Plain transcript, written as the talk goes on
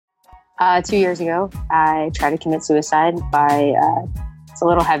2 years ago, I tried to commit suicide by, it's a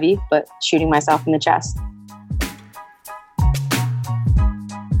little heavy, but shooting myself in the chest.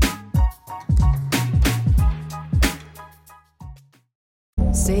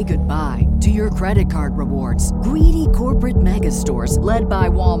 Say goodbye to your credit card rewards. Greedy corporate mega stores, led by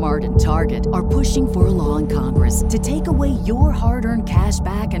Walmart and Target, are pushing for a law in Congress to take away your hard-earned cash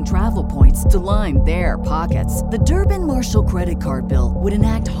back and travel points to line their pockets. The Durbin-Marshall credit card bill would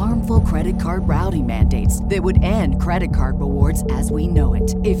enact harmful credit card routing mandates that would end credit card rewards as we know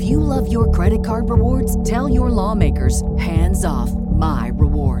it. If you love your credit card rewards, tell your lawmakers, hands off my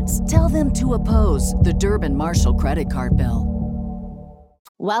rewards. Tell them to oppose the Durbin-Marshall credit card bill.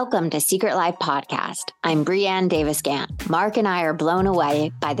 Welcome to Secret Life Podcast. I'm Brianne Davis-Gant. Mark and I are blown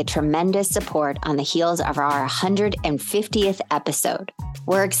away by the tremendous support on the heels of our 150th episode.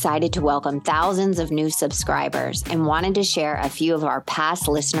 We're excited to welcome thousands of new subscribers and wanted to share a few of our past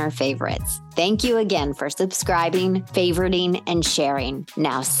listener favorites. Thank you again for subscribing, favoriting, and sharing.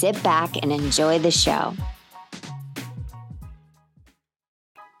 Now sit back and enjoy the show.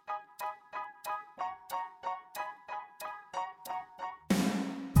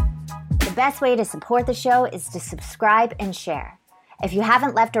 The best way to support the show is to subscribe and share. If you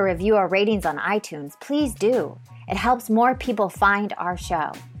haven't left a review or ratings on iTunes, please do. It helps more people find our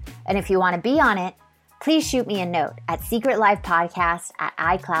show. And if you want to be on it, please shoot me a note at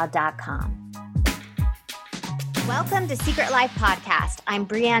secretlifepodcast@icloud.com. Welcome to Secret Life Podcast. I'm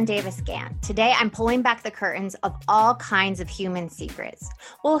Brianne Davis-Gant. Today, I'm pulling back the curtains of all kinds of human secrets.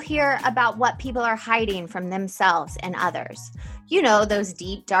 We'll hear about what people are hiding from themselves and others. You know, those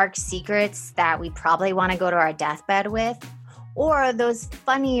deep, dark secrets that we probably want to go to our deathbed with, or those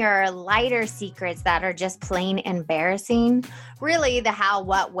funnier, lighter secrets that are just plain embarrassing. Really, the how,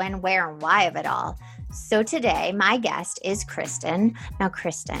 what, when, where, and why of it all. So today, my guest is Kristin. Now,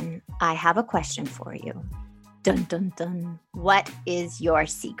 Kristin, I have a question for you. Dun, dun, dun. What is your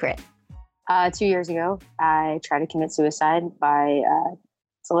secret? 2 years ago, I tried to commit suicide by,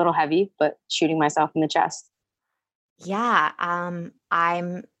 it's a little heavy, but shooting myself in the chest. Yeah, I'm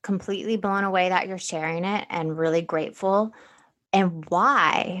completely blown away that you're sharing it and really grateful. And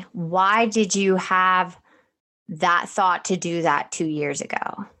why? Why did you have that thought to do that 2 years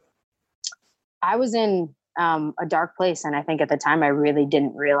ago? I was in a dark place. And I think at the time I really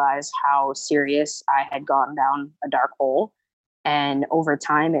didn't realize how serious I had gone down a dark hole. And over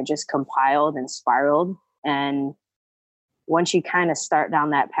time, it just compiled and spiraled. And once you kind of start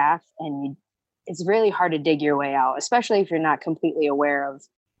down that path, it's really hard to dig your way out, especially if you're not completely aware of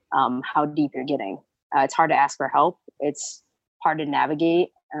how deep you're getting. It's hard to ask for help. It's hard to navigate.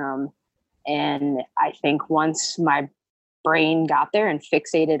 And I think once my brain got there and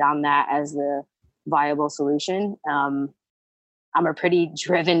fixated on that as the viable solution, I'm a pretty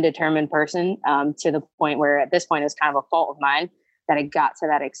driven, determined person, to the point where at this point it's kind of a fault of mine that it got to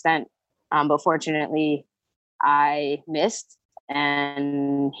that extent. But fortunately, I missed,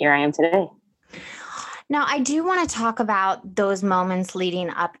 and here I am today. Now, I do want to talk about those moments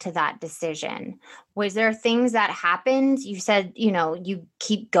leading up to that decision. Was there things that happened? You said, you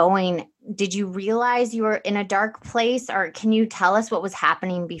keep going. Did you realize you were in a dark place, or can you tell us what was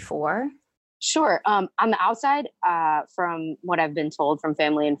happening before? Sure. On the outside, from what I've been told from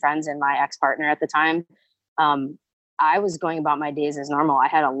family and friends and my ex-partner at the time, I was going about my days as normal. I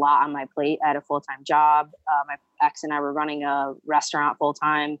had a lot on my plate. I had a full-time job. My ex and I were running a restaurant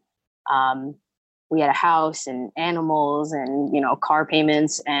full-time. We had a house and animals and, car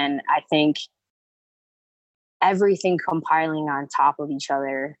payments. And I think everything compiling on top of each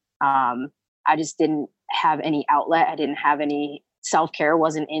other. I just didn't have any outlet. I didn't have any self-care,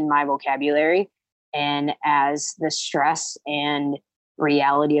 wasn't in my vocabulary. And as the stress and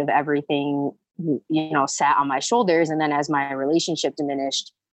reality of everything, sat on my shoulders. And then as my relationship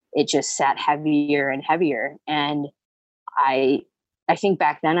diminished, it just sat heavier and heavier. And I think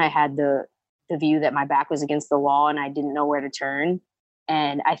back then I had the view that my back was against the wall and I didn't know where to turn.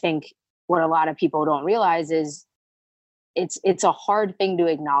 And I think what a lot of people don't realize is it's a hard thing to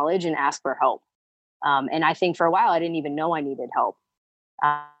acknowledge and ask for help. And I think for a while I didn't even know I needed help.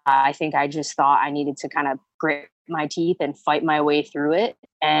 I think I just thought I needed to kind of grit my teeth and fight my way through it.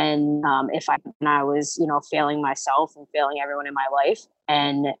 And if I was, failing myself and failing everyone in my life,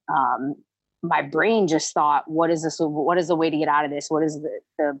 and my brain just thought, what is this? What is the way to get out of this? What is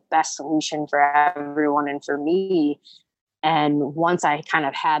the best solution for everyone and for me? And once I kind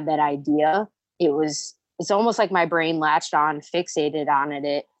of had that idea, it's almost like my brain latched on, fixated on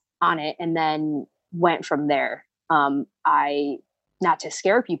it, and then went from there. I not to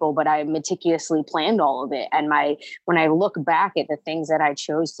scare people, but I meticulously planned all of it. And when I look back at the things that I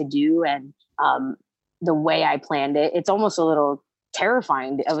chose to do and the way I planned it, it's almost a little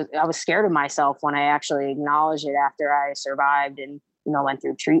terrifying. I was scared of myself when I actually acknowledged it after I survived and, went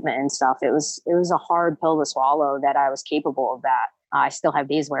through treatment and stuff. It was a hard pill to swallow that I was capable of that. I still have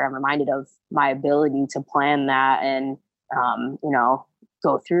days where I'm reminded of my ability to plan that and,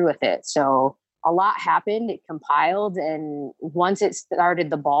 go through with it. So a lot happened, it compiled. And once it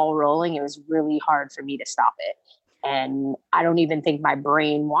started the ball rolling, it was really hard for me to stop it. And I don't even think my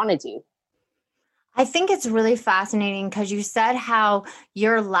brain wanted to. I think it's really fascinating because you said how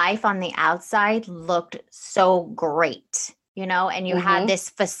your life on the outside looked so great, and you had this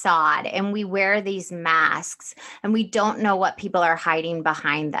facade, and we wear these masks and we don't know what people are hiding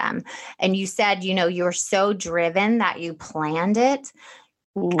behind them. And you said, you're so driven that you planned it.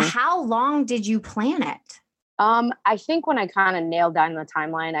 How long did you plan it? I think when I kind of nailed down the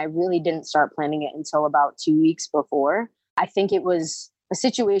timeline, I really didn't start planning it until about 2 weeks before. I think it was a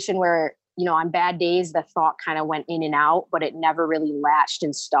situation where, on bad days, the thought kind of went in and out, but it never really latched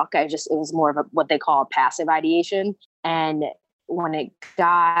and stuck. It was more of what they call a passive ideation. And when it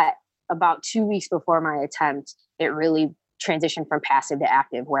got about 2 weeks before my attempt, it really transitioned from passive to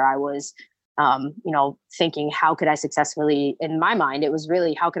active, where I was thinking, how could I successfully, in my mind, it was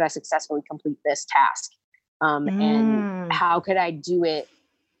really, how could I successfully complete this task? And how could I do it?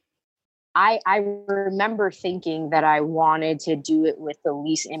 I remember thinking that I wanted to do it with the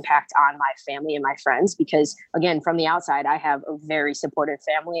least impact on my family and my friends, because again, from the outside, I have a very supportive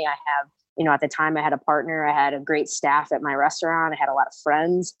family. I have, at the time I had a partner, I had a great staff at my restaurant. I had a lot of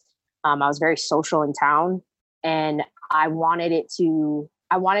friends. I was very social in town, and I wanted to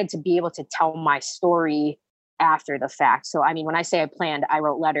be able to tell my story after the fact. So, when I say I planned, I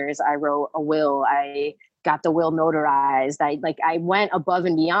wrote letters, I wrote a will, I got the will notarized. I went above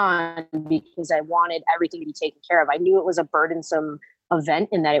and beyond because I wanted everything to be taken care of. I knew it was a burdensome event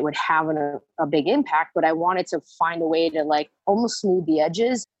and that it would have a big impact, but I wanted to find a way to almost smooth the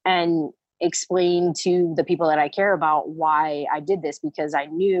edges and explain to the people that I care about why I did this, because I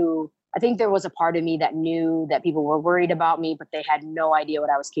think there was a part of me that knew that people were worried about me, but they had no idea what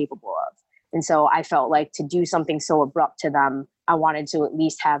I was capable of. And so I felt like to do something so abrupt to them, I wanted to at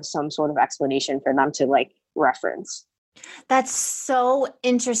least have some sort of explanation for them to reference. That's so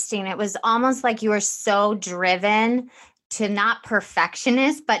interesting. It was almost like you were so driven to not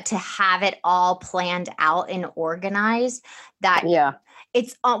perfectionist, but to have it all planned out and organized that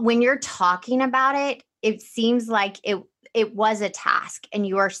it's when you're talking about it, it seems like it was a task and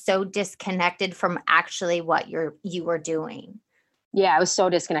you are so disconnected from actually what you were doing. Yeah, I was so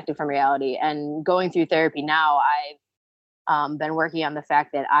disconnected from reality. And going through therapy now, I've been working on the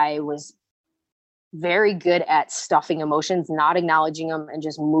fact that I was very good at stuffing emotions, not acknowledging them and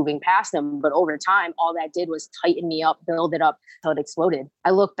just moving past them. But over time, all that did was tighten me up, build it up until it exploded. I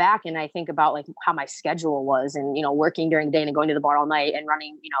look back and I think about how my schedule was and, working during the day and going to the bar all night and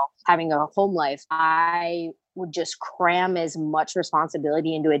running, having a home life. I would just cram as much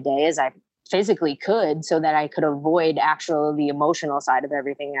responsibility into a day as I physically could so that I could avoid the emotional side of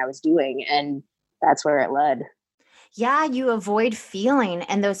everything I was doing. And that's where it led. Yeah, you avoid feeling,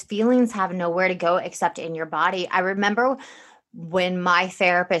 and those feelings have nowhere to go except in your body. I remember when my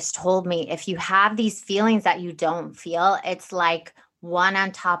therapist told me, if you have these feelings that you don't feel, it's like one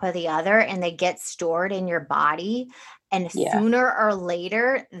on top of the other and they get stored in your body. And sooner or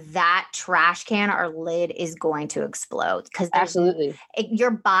later, that trash can or lid is going to explode because absolutely your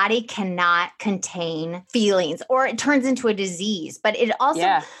body cannot contain feelings, or it turns into a disease. But it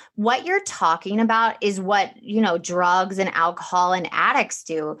also, what you're talking about is what, drugs and alcohol and addicts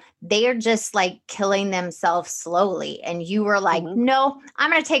do. They are just killing themselves slowly. And you were like, no,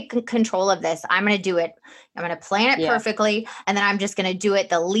 I'm going to take control of this. I'm going to do it. I'm going to plan it perfectly. And then I'm just going to do it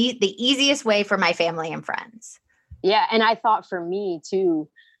the easiest way for my family and friends. Yeah. And I thought for me too,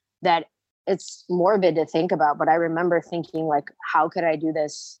 that it's morbid to think about, but I remember thinking how could I do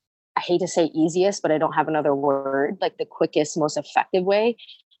this? I hate to say easiest, but I don't have another word, the quickest, most effective way.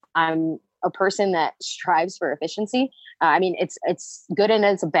 I'm a person that strives for efficiency. It's good and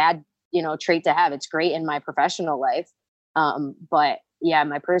it's a bad, trait to have. It's great in my professional life. But in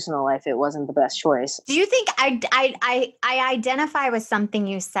my personal life, it wasn't the best choice. Do you think I identify with something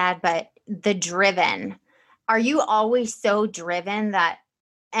you said, but the driven? Are you always so driven that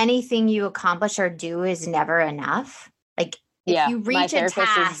anything you accomplish or do is never enough? If you reach a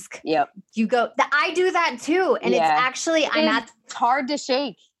task, you go, I do that too. And it's actually, it's hard to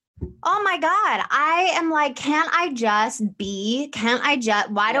shake. Oh my God. I am like, can't I just be?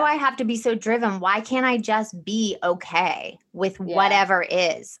 Why do I have to be so driven? Why can't I just be okay with whatever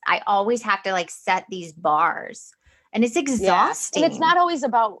is? I always have to like set these bars, and it's exhausting. And it's not always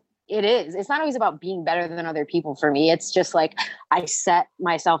about, it's not always about being better than other people for me. It's just like, I set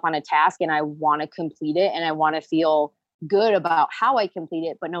myself on a task and I want to complete it and I want to feel good about how I complete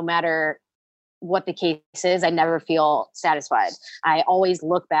it. But no matter what the case is, I never feel satisfied. I always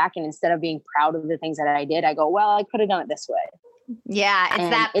look back, and instead of being proud of the things that I did, I go, well, I could have done it this way. Yeah, it's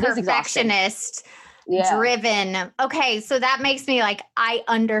And that perfectionist driven. Okay, so that makes me like, I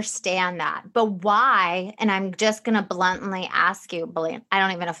understand that. But why? And I'm just going to bluntly ask you, I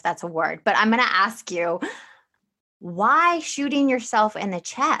don't even know if that's a word, but I'm going to ask you, why shooting yourself in the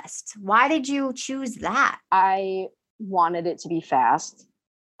chest? Why did you choose that? I wanted it to be fast.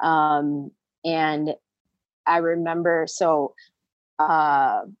 And I remember,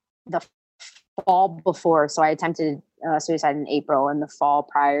 the fall before, so I attempted suicide in April, and the fall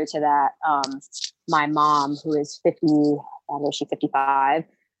prior to that, my mom, who is 50, I know she's 55,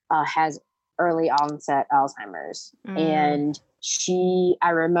 has early onset Alzheimer's. And I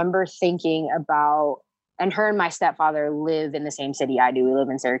remember thinking about, and her and my stepfather live in the same city I do. We live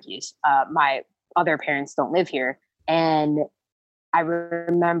in Syracuse. My other parents don't live here. And I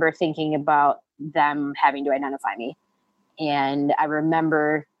remember thinking about them having to identify me. And I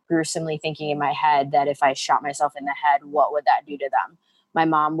remember gruesomely thinking in my head that if I shot myself in the head, what would that do to them? My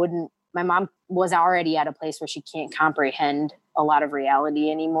mom was already at a place where she can't comprehend a lot of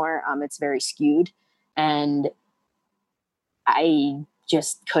reality anymore. It's very skewed. And I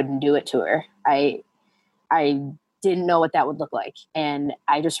just couldn't do it to her. I didn't know what that would look like. And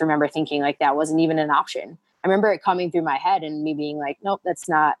I just remember thinking like that wasn't even an option. I remember it coming through my head and me being like, nope,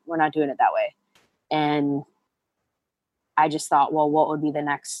 we're not doing it that way. And I just thought, well, what would be the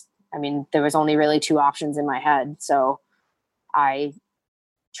next? I mean, there was only really two options in my head. So I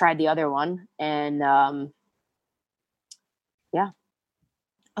tried the other one, and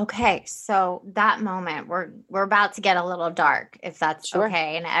Okay. So that moment, we're about to get a little dark, if that's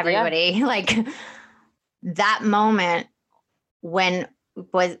okay. And everybody like that moment when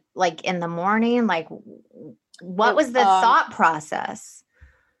was like in the morning, like what was the thought process?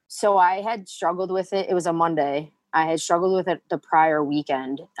 So I had struggled with it. It was a Monday. I had struggled with it the prior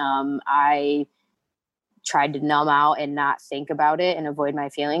weekend. I tried to numb out and not think about it and avoid my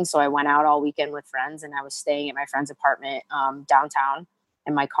feelings. So I went out all weekend with friends, and I was staying at my friend's apartment downtown,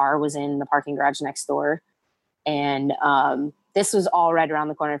 and my car was in the parking garage next door. And this was all right around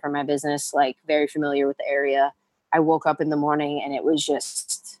the corner from my business, like very familiar with the area. I woke up in the morning and it was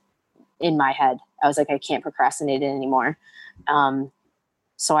just in my head. I was like, I can't procrastinate it anymore.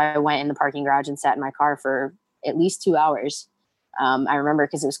 So I went in the parking garage and sat in my car for at least 2 hours. I remember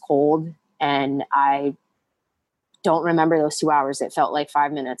because it was cold, and I don't remember those 2 hours. It felt like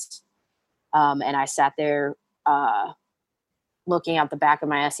 5 minutes. And I sat there looking out the back of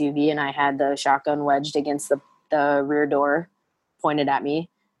my SUV, and I had the shotgun wedged against the rear door pointed at me.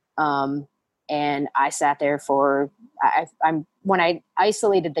 And I sat there when I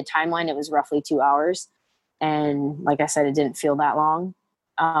isolated the timeline, it was roughly 2 hours. And like I said, it didn't feel that long.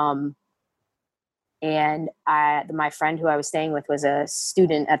 And my friend who I was staying with was a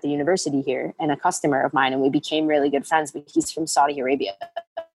student at the university here and a customer of mine, and we became really good friends, but he's from Saudi Arabia.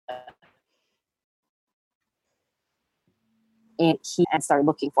 And he started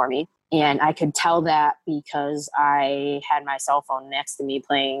looking for me. And I could tell that because I had my cell phone next to me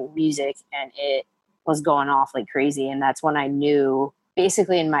playing music, and it was going off like crazy. And that's when I knew,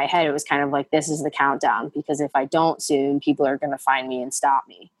 basically in my head, it was kind of like, this is the countdown, because if I don't soon, people are going to find me and stop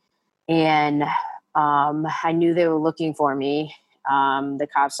me. And I knew they were looking for me. The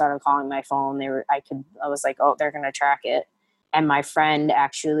cops started calling my phone. I was like, oh, they're going to track it. And my friend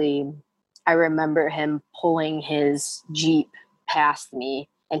actually, I remember him pulling his Jeep past me,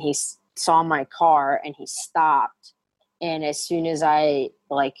 and he saw my car and he stopped. And as soon as I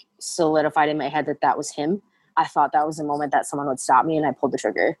like solidified in my head that was him, I thought that was the moment that someone would stop me, and I pulled the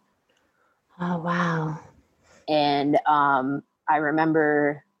trigger. Oh, wow. And I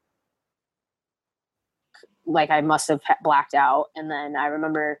remember like I must have blacked out. And then I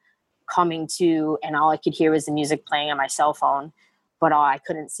remember coming to, and all I could hear was the music playing on my cell phone, but I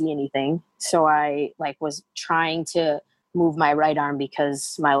couldn't see anything. So I was trying to move my right arm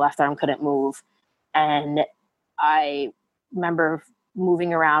because my left arm couldn't move. And I remember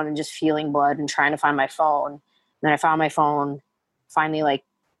moving around and just feeling blood and trying to find my phone. And then I found my phone, finally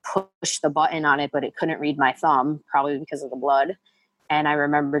pushed the button on it, but it couldn't read my thumb, probably because of the blood. And I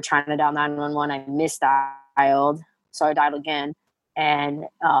remember trying to dial 911. I misdialed. So I dialed again. And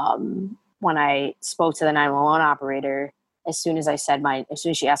when I spoke to the 911 operator, as soon as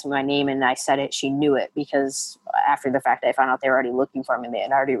she asked me my name and I said it, she knew it, because after the fact, I found out they were already looking for me. They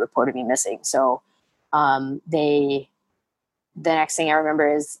had already reported me missing. So the next thing I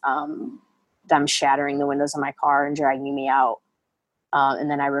remember is them shattering the windows of my car and dragging me out.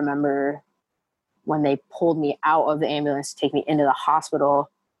 And then I remember when they pulled me out of the ambulance to take me into the hospital,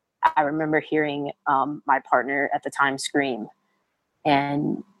 I remember hearing my partner at the time scream.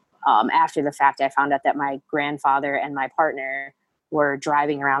 And after the fact, I found out that my grandfather and my partner were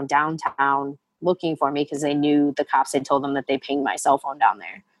driving around downtown looking for me, because they knew the cops had told them that they pinged my cell phone down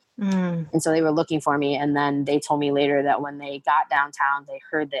there. And so they were looking for me. And then they told me later that when they got downtown, they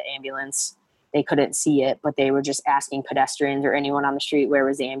heard the ambulance. They couldn't see it, but they were just asking pedestrians or anyone on the street, where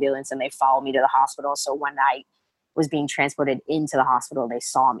was the ambulance? And they followed me to the hospital. So when I was being transported into the hospital, they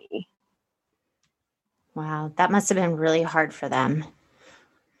saw me. Wow. That must have been really hard for them.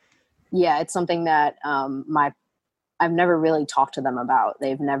 Yeah, it's something that I've never really talked to them about.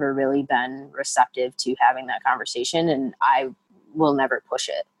 They've never really been receptive to having that conversation, and I will never push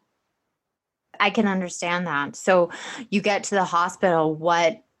it. I can understand that. So you get to the hospital.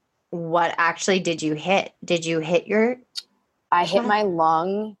 What actually did you hit? Did you hit I hit my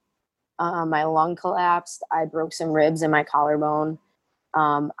lung. My lung collapsed. I broke some ribs in my collarbone.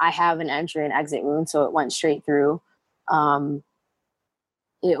 I have an entry and exit wound, so it went straight through. I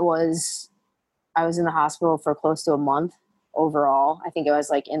was in the hospital for close to a month overall. I think I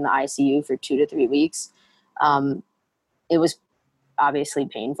was like in the ICU for 2 to 3 weeks. It was obviously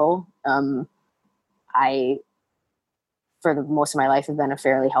painful. For the most of my life, have been a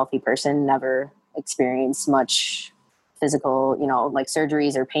fairly healthy person, never experienced much physical, like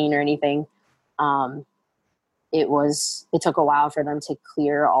surgeries or pain or anything. It took a while for them to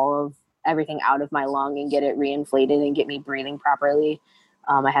clear all of everything out of my lung and get it reinflated and get me breathing properly.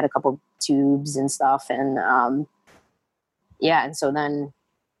 I had a couple tubes and stuff. And and so then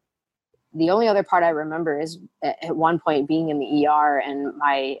the only other part I remember is at one point being in the ER and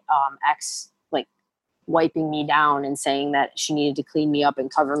my ex wiping me down and saying that she needed to clean me up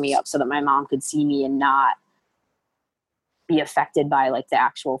and cover me up so that my mom could see me and not be affected by the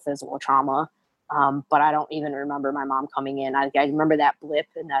actual physical trauma. But I don't even remember my mom coming in. I remember that blip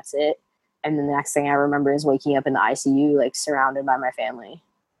and that's it. And then the next thing I remember is waking up in the ICU, surrounded by my family.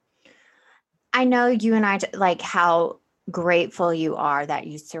 I know you and I how grateful you are that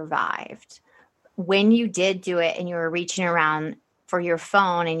you survived. When you did do it and you were reaching around for your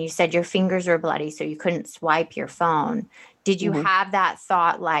phone and you said your fingers were bloody, so you couldn't swipe your phone, did you have that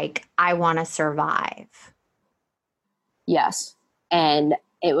thought I want to survive? Yes. And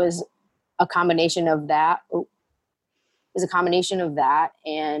it was a combination of that. It was a combination of that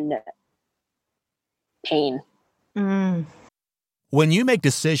and pain. When you make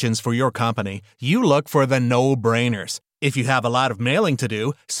decisions for your company, you look for the no-brainers. If you have a lot of mailing to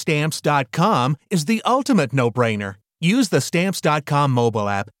do, Stamps.com is the ultimate no-brainer. Use the Stamps.com mobile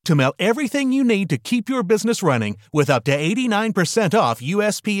app to mail everything you need to keep your business running with up to 89% off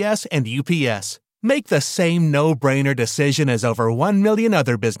USPS and UPS. Make the same no-brainer decision as over 1 million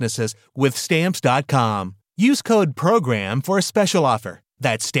other businesses with Stamps.com. Use code PROGRAM for a special offer.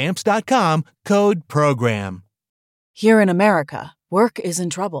 That's Stamps.com, code PROGRAM. Here in America, work is in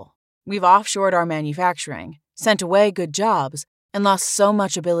trouble. We've offshored our manufacturing, sent away good jobs, and lost so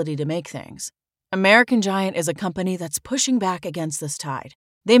much ability to make things. American Giant is a company that's pushing back against this tide.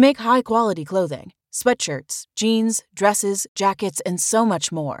 They make high-quality clothing, sweatshirts, jeans, dresses, jackets, and so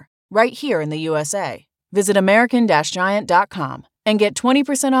much more, right here in the USA. Visit American-Giant.com and get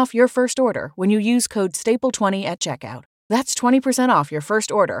 20% off your first order when you use code STAPLE20 at checkout. That's 20% off your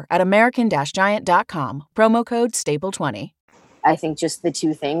first order at American-Giant.com, promo code STAPLE20. I think just the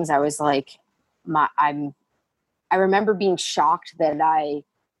two things, I was I remember being shocked that I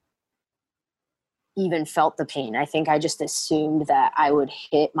even felt the pain. I think I just assumed that I would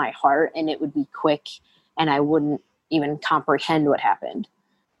hit my heart and it would be quick and I wouldn't even comprehend what happened.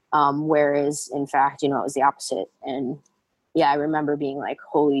 Whereas in fact, it was the opposite. And I remember being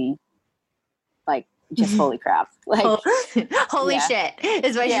holy, just holy crap. Holy shit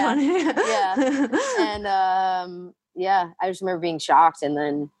is what you want to do. Yeah. And I just remember being shocked and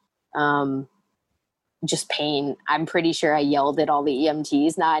then just pain. I'm pretty sure I yelled at all the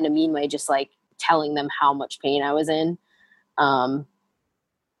EMTs, not in a mean way, just telling them how much pain I was in. But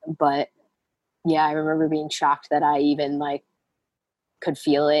I remember being shocked that I even could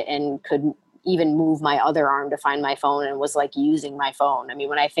feel it and could even move my other arm to find my phone and was using my phone. I mean,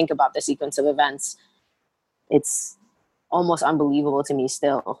 when I think about the sequence of events, it's almost unbelievable to me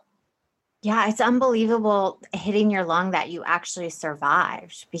still. Yeah, it's unbelievable hitting your lung that you actually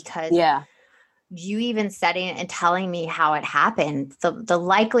survived, because Yeah. you even setting and telling me how it happened, the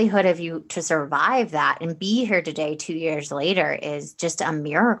likelihood of you to survive that and be here today 2 years later is just a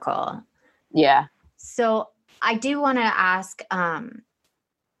miracle. Yeah. So I do want to ask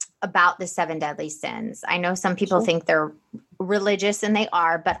about the 7 deadly sins. I know some people Sure. think they're religious, and they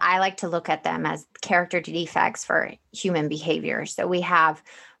are, but I like to look at them as character defects for human behavior. So we have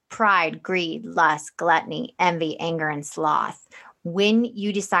pride, greed, lust, gluttony, envy, anger, and sloth. When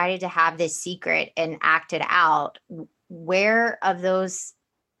you decided to have this secret and act it out, where of those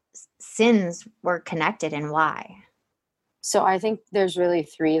sins were connected and why? So I think there's really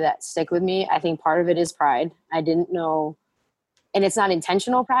 3 that stick with me. I think part of it is pride. I didn't know, and it's not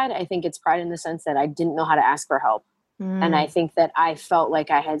intentional pride. I think it's pride in the sense that I didn't know how to ask for help. And I think that I felt like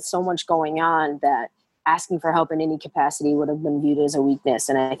I had so much going on that asking for help in any capacity would have been viewed as a weakness.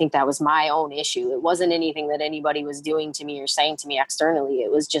 And I think that was my own issue. It wasn't anything that anybody was doing to me or saying to me externally.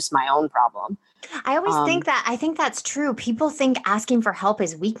 It was just my own problem. I always I think that's true. People think asking for help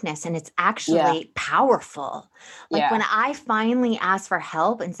is weakness, and it's actually powerful. Like when I finally asked for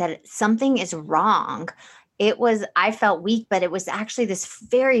help and said something is wrong, I felt weak, but it was actually this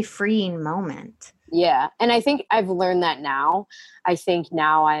very freeing moment. Yeah. And I think I've learned that now. I think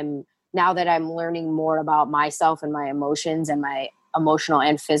now that I'm learning more about myself and my emotions and my emotional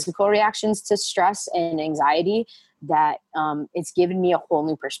and physical reactions to stress and anxiety, that it's given me a whole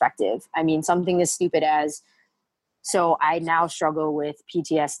new perspective. I mean, something as stupid as, so I now struggle with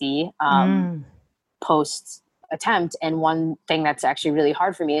PTSD post attempt. And one thing that's actually really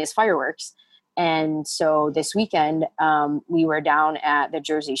hard for me is fireworks. And so this weekend, we were down at the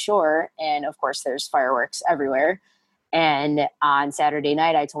Jersey Shore, and of course there's fireworks everywhere. And on Saturday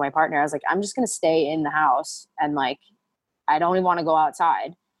night, I told my partner, I was like, I'm just going to stay in the house, and like, I don't even want to go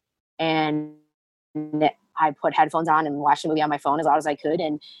outside. And I put headphones on and watched a movie on my phone as loud as I could.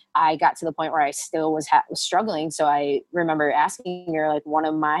 And I got to the point where I still was struggling. So I remember asking her, like, one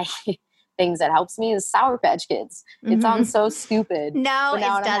of my things that helps me is Sour Patch Kids. It sounds so stupid. No, but now it when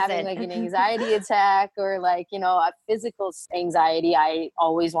I'm doesn't. having like an anxiety attack or like, a physical anxiety, I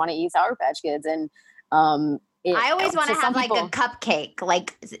always want to eat Sour Patch Kids. And I always want to have like a cupcake.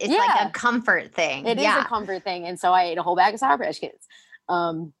 Like it's like a comfort thing. It is a comfort thing. And so I ate a whole bag of Sour Patch Kids.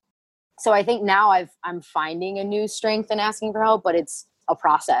 So I think now I'm finding a new strength in asking for help, but it's a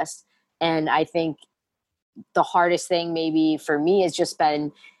process. And I think the hardest thing maybe for me has just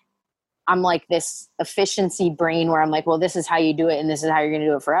been, I'm like this efficiency brain where I'm like, well, this is how you do it, and this is how you're going to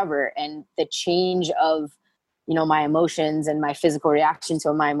do it forever. And the change of, my emotions and my physical reaction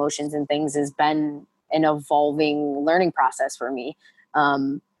to my emotions and things has been an evolving learning process for me.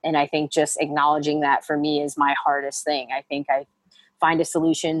 And I think just acknowledging that for me is my hardest thing. I think I find a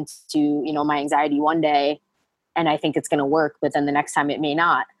solution to, my anxiety one day, and I think it's going to work, but then the next time it may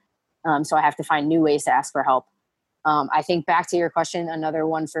not. So I have to find new ways to ask for help. I think back to your question, another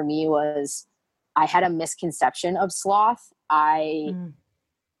one for me was I had a misconception of sloth. I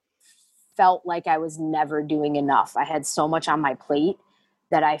felt like I was never doing enough. I had so much on my plate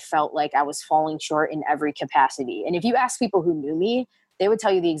that I felt like I was falling short in every capacity. And if you ask people who knew me, they would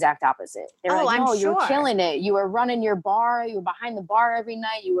tell you the exact opposite. They were like, no, you were killing it. You were running your bar. You were behind the bar every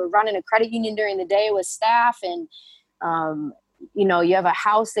night. You were running a credit union during the day with staff. And, you have a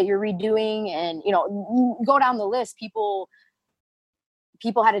house that you're redoing, and, go down the list. People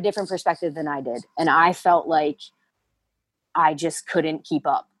had a different perspective than I did. And I felt like I just couldn't keep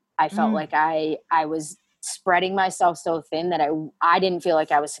up. I felt like I was spreading myself so thin that I didn't feel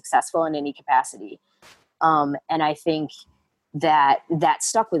like I was successful in any capacity. And I think that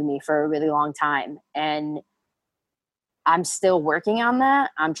stuck with me for a really long time. And I'm still working on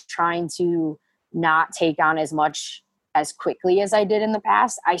that. I'm trying to not take on as much as quickly as I did in the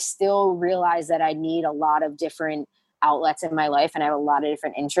past. I still realize that I need a lot of different outlets in my life, and I have a lot of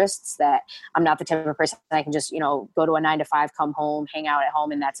different interests, that I'm not the type of person that I can just, go to a 9 to 5, come home, hang out at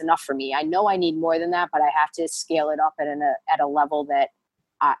home, and that's enough for me. I know I need more than that, but I have to scale it up at a level that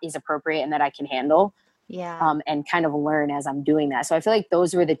is appropriate and that I can handle. Yeah. And kind of learn as I'm doing that. So I feel like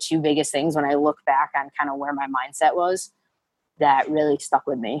those were the 2 biggest things when I look back on kind of where my mindset was that really stuck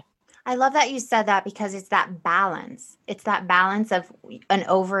with me. I love that you said that, because it's that balance. It's that balance of an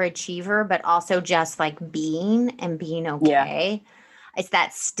overachiever, but also just like being okay. Yeah. It's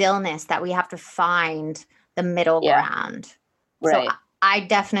that stillness that we have to find the middle ground. Right. So I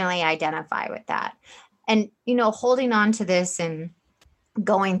definitely identify with that. And, holding on to this and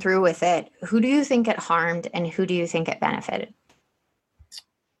going through with it, who do you think it harmed and who do you think it benefited?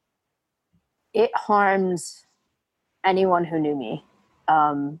 It harms anyone who knew me.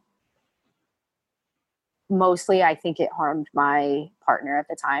 mostly I think it harmed my partner at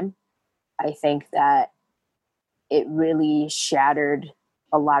the time. I think that it really shattered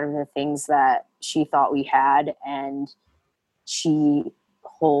a lot of the things that she thought we had, and she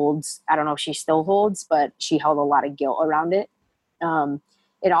holds, I don't know if she still holds, but she held a lot of guilt around it.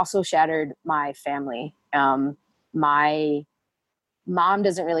 It also shattered my family. My mom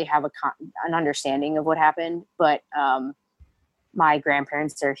doesn't really have an understanding of what happened, but my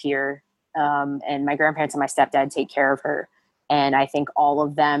grandparents are here, and my grandparents and my stepdad take care of her. And I think all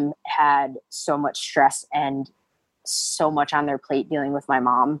of them had so much stress and so much on their plate dealing with my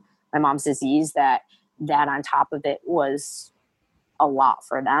mom's disease, that on top of it was a lot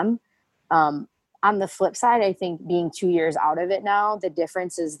for them. On the flip side, I think being 2 years out of it now, the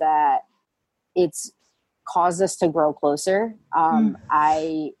difference is that it's caused us to grow closer.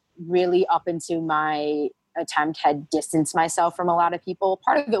 I really, up into my attempt, had distanced myself from a lot of people.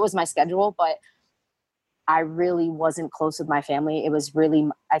 Part of it was my schedule, but I really wasn't close with my family. It was really,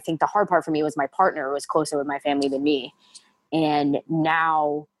 I think the hard part for me was my partner was closer with my family than me. And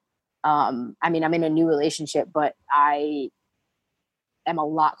now, I mean, I'm in a new relationship, but I am a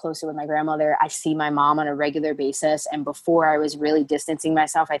lot closer with my grandmother. I see my mom on a regular basis. And before, I was really distancing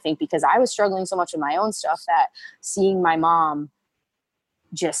myself, I think because I was struggling so much with my own stuff, that seeing my mom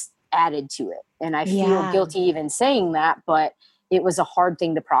just added to it. And I feel guilty even saying that, but it was a hard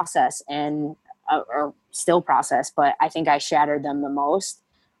thing to process, and or still process, but I think I shattered them the most.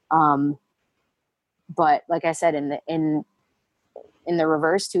 But like I said, in the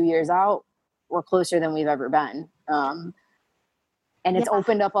reverse, 2 years out, we're closer than we've ever been. And it's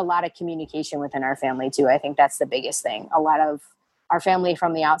opened up a lot of communication within our family too. I think that's the biggest thing. A lot of our family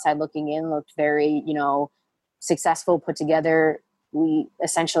from the outside looking in looked very, successful, put together. We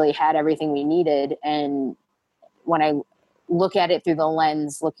essentially had everything we needed. And when I look at it through the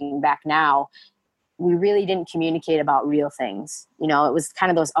lens, looking back now, we really didn't communicate about real things. It was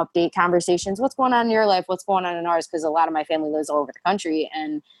kind of those update conversations. What's going on in your life? What's going on in ours? Because a lot of my family lives all over the country.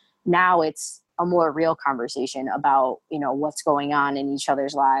 And now it's a more real conversation about, what's going on in each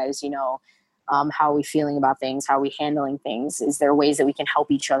other's lives, how are we feeling about things? How are we handling things? Is there ways that we can help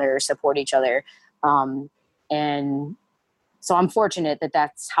each other, support each other? And so I'm fortunate that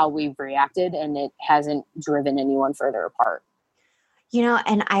that's how we've reacted, and it hasn't driven anyone further apart.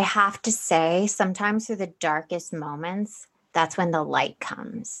 And I have to say, sometimes through the darkest moments, that's when the light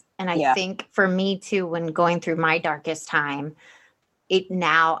comes. And I think for me too, when going through my darkest time,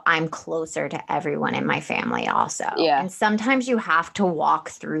 now I'm closer to everyone in my family also. Yeah. And sometimes you have to walk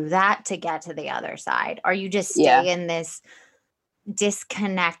through that to get to the other side, or you just stay in this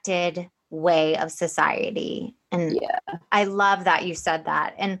disconnected way of society. And I love that you said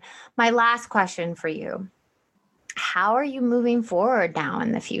that. And my last question for you, how are you moving forward now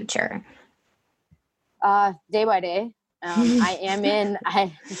in the future? Day by day. I am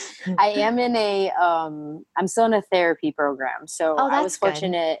in a, I'm still in a therapy program. So I was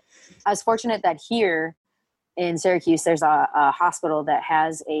fortunate. I was fortunate that here in Syracuse, there's a hospital that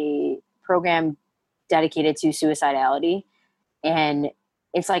has a program dedicated to suicidality. And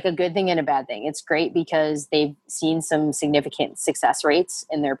it's like a good thing and a bad thing. It's great because they've seen some significant success rates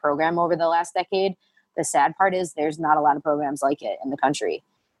in their program over the last decade. The sad part is there's not a lot of programs like it in the country.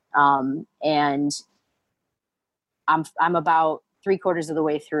 And I'm about 3/4 of the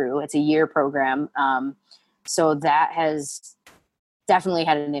way through. It's a year program. So that has definitely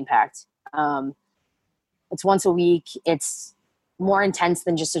had an impact. It's once a week. It's more intense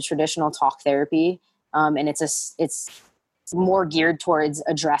than just a traditional talk therapy. And it's more geared towards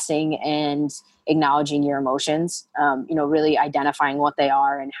addressing and acknowledging your emotions, really identifying what they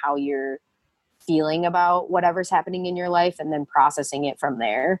are and how you're feeling about whatever's happening in your life, and then processing it from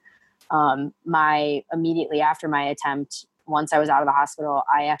there. Immediately after my attempt, once I was out of the hospital,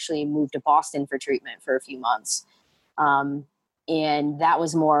 I actually moved to Boston for treatment for a few months. And that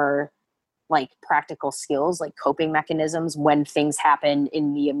was more like practical skills, like coping mechanisms when things happen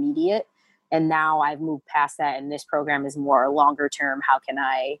in the immediate. And now I've moved past that, and this program is more longer term. How can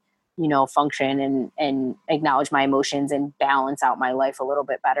I, function and acknowledge my emotions and balance out my life a little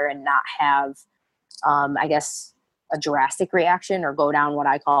bit better, and not have, I guess, a drastic reaction or go down what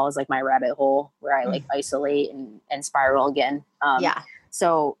I call is like my rabbit hole, where I like isolate and spiral again.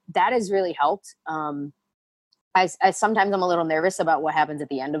 So that has really helped. I sometimes I'm a little nervous about what happens at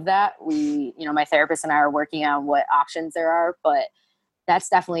the end of that. My therapist and I are working on what options there are, but that's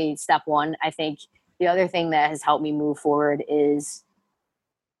definitely step one. I think the other thing that has helped me move forward is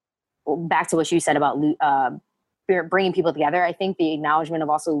back to what you said about bringing people together. I think the acknowledgement of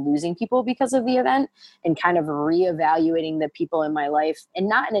also losing people because of the event, and kind of reevaluating the people in my life, and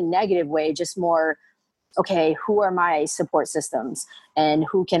not in a negative way, just more okay, who are my support systems and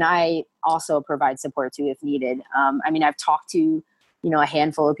who can I also provide support to if needed? I mean, I've talked to, a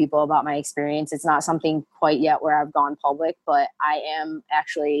handful of people about my experience. It's not something quite yet where I've gone public, but I am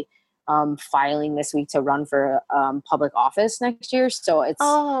actually filing this week to run for public office next year. So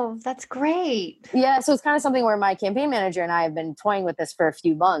Oh, that's great. Yeah. So it's kind of something where my campaign manager and I have been toying with this for a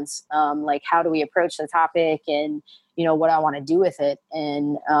few months. Like, how do we approach the topic and, what I want to do with it.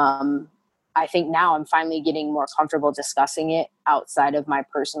 And I think now I'm finally getting more comfortable discussing it outside of my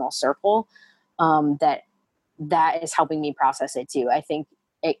personal circle. That is helping me process it too. I think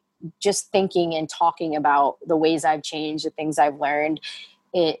just thinking and talking about the ways I've changed, the things I've learned,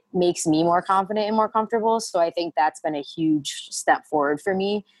 it makes me more confident and more comfortable. So I think that's been a huge step forward for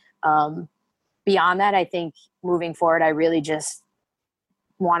me. Beyond that, I think moving forward, I really just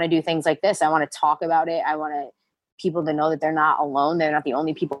want to do things like this. I want to talk about it. I want people to know that they're not alone. They're not the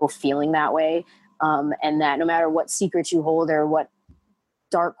only people feeling that way. And that no matter what secrets you hold or what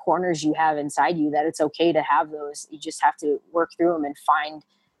dark corners you have inside you, that it's okay to have those. You just have to work through them and find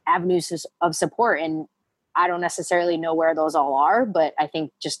avenues of support. And I don't necessarily know where those all are, but I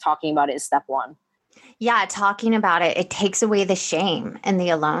think just talking about it is step one. Yeah, talking about it, it takes away the shame and the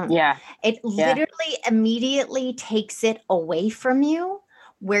alone. Yeah. It literally immediately takes it away from you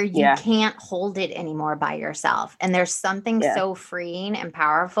where you can't hold it anymore by yourself. And there's something so freeing and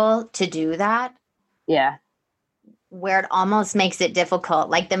powerful to do that. Yeah. Where it almost makes it difficult.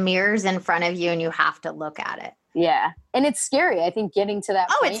 Like the mirror's in front of you and you have to look at it. Yeah. And it's scary. I think getting to that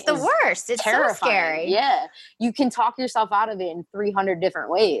point it's the worst. It's terrifying. So scary. Yeah. You can talk yourself out of it in 300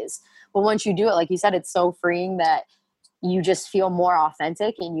 different ways. But once you do it, like you said, it's so freeing that you just feel more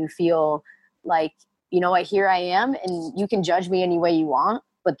authentic and you feel like, you know what, here I am and you can judge me any way you want,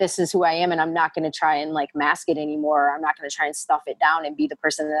 but this is who I am and I'm not going to try and like mask it anymore. I'm not going to try and stuff it down and be the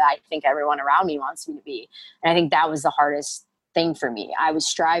person that I think everyone around me wants me to be. And I think that was the hardest thing for me. I was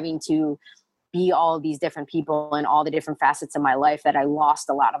striving to be all of these different people and all the different facets of my life that I lost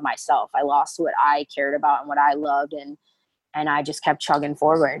a lot of myself. I lost what I cared about and what I loved. And I just kept chugging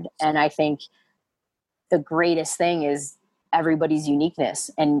forward. And I think the greatest thing is everybody's uniqueness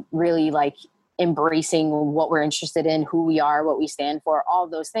and really like embracing what we're interested in, who we are, what we stand for, all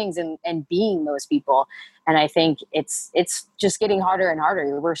those things and being those people. And I think it's just getting harder and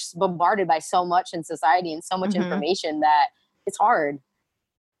harder. We're bombarded by so much in society and so much information that it's hard.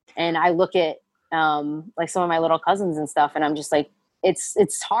 And I look at like some of my little cousins and stuff, and I'm just like,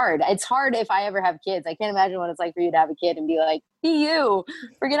 it's hard. It's hard if I ever have kids. I can't imagine what it's like for you to have a kid and be like, be you.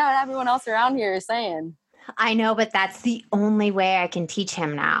 Forget what everyone else around here is saying. I know, but that's the only way I can teach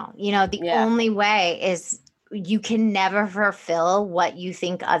him now. The only way is you can never fulfill what you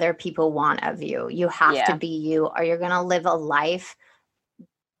think other people want of you. You have to be you, or you're going to live a life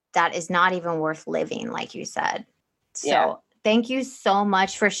that is not even worth living, like you said. So thank you so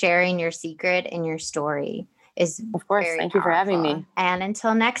much for sharing your secret and your story. Of course. Thank you for having me. And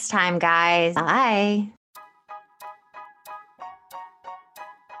until next time, guys, bye.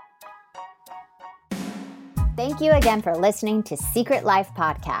 Thank you again for listening to Secret Life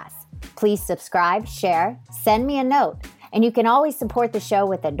Podcast. Please subscribe, share, send me a note, and you can always support the show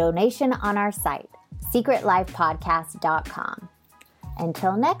with a donation on our site, secretlifepodcast.com.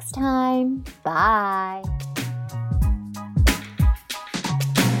 Until next time, bye.